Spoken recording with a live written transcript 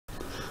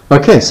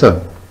Okay,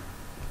 so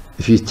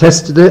if you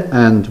tested it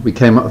and we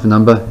came up with a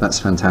number, that's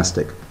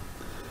fantastic.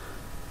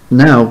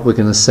 Now we're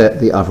going to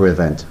set the other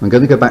event. I'm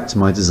going to go back to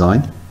my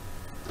design,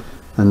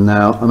 and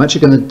now I'm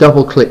actually going to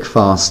double click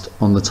fast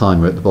on the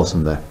timer at the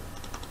bottom there.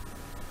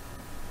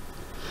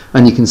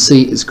 And you can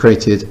see it's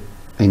created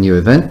a new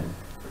event,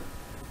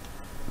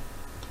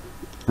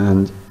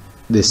 and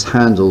this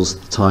handles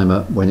the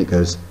timer when it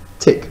goes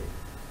tick.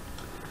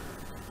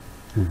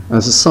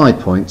 As a side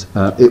point,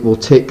 it will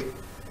tick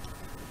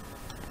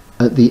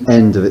at the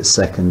end of its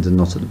second and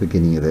not at the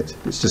beginning of it.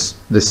 It's just,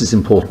 this is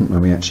important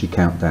when we actually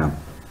count down.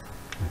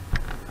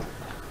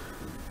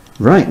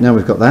 Right, now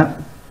we've got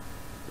that.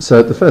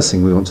 So the first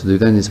thing we want to do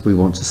then is we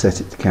want to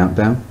set it to count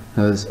down.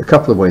 Now there's a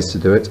couple of ways to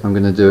do it. I'm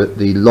going to do it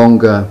the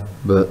longer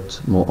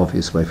but more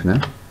obvious way for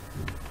now.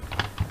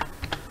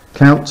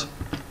 Count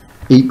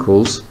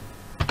equals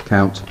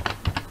count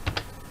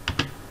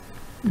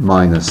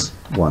minus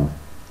 1.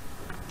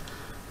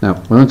 Now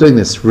when I'm doing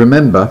this,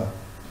 remember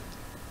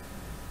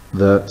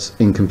that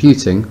in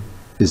computing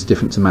is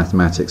different to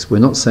mathematics. We're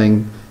not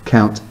saying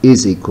count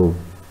is equal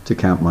to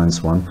count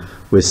minus 1.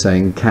 We're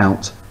saying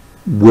count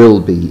will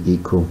be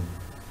equal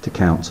to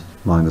count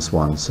minus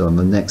 1. So on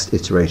the next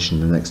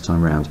iteration, the next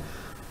time round,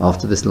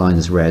 after this line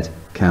is read,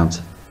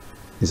 count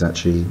is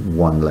actually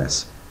 1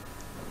 less.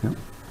 Yep.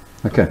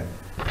 Okay.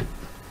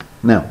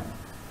 Now,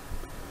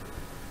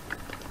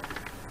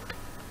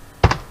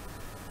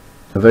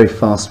 a very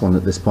fast one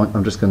at this point.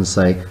 I'm just going to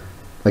say,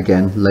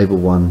 again, label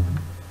 1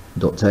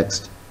 dot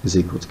text is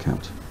equal to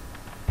count.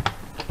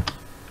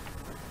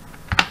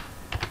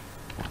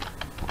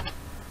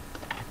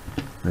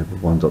 Label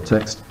 1 dot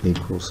text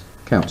equals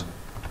count.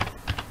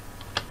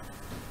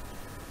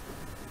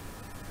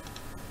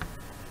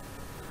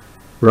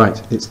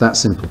 Right, it's that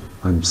simple.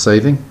 I'm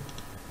saving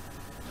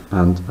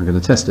and I'm going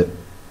to test it.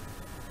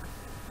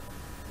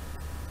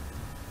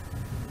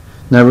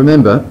 Now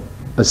remember,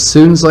 as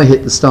soon as I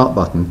hit the start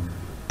button,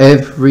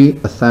 every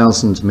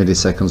 1,000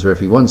 milliseconds or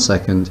every 1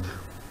 second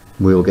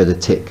we'll get a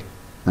tick,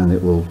 and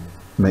it will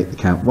make the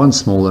count 1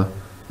 smaller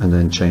and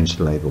then change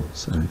the label.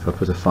 So if I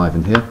put a 5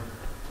 in here,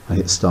 I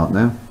hit start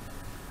now,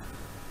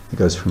 it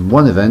goes from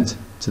one event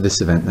to this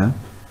event now,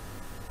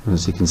 and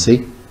as you can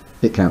see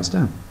it counts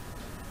down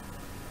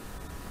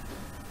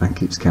and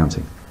keeps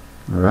counting.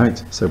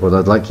 Alright, so what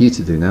I'd like you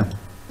to do now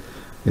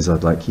is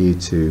I'd like you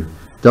to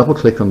double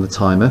click on the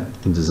timer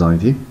in design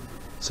view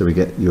so we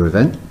get your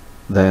event,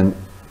 then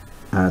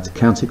add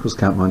count equals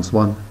count minus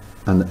 1,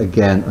 and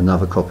again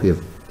another copy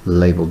of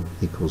label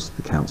equals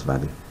the count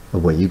value.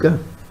 Away you go.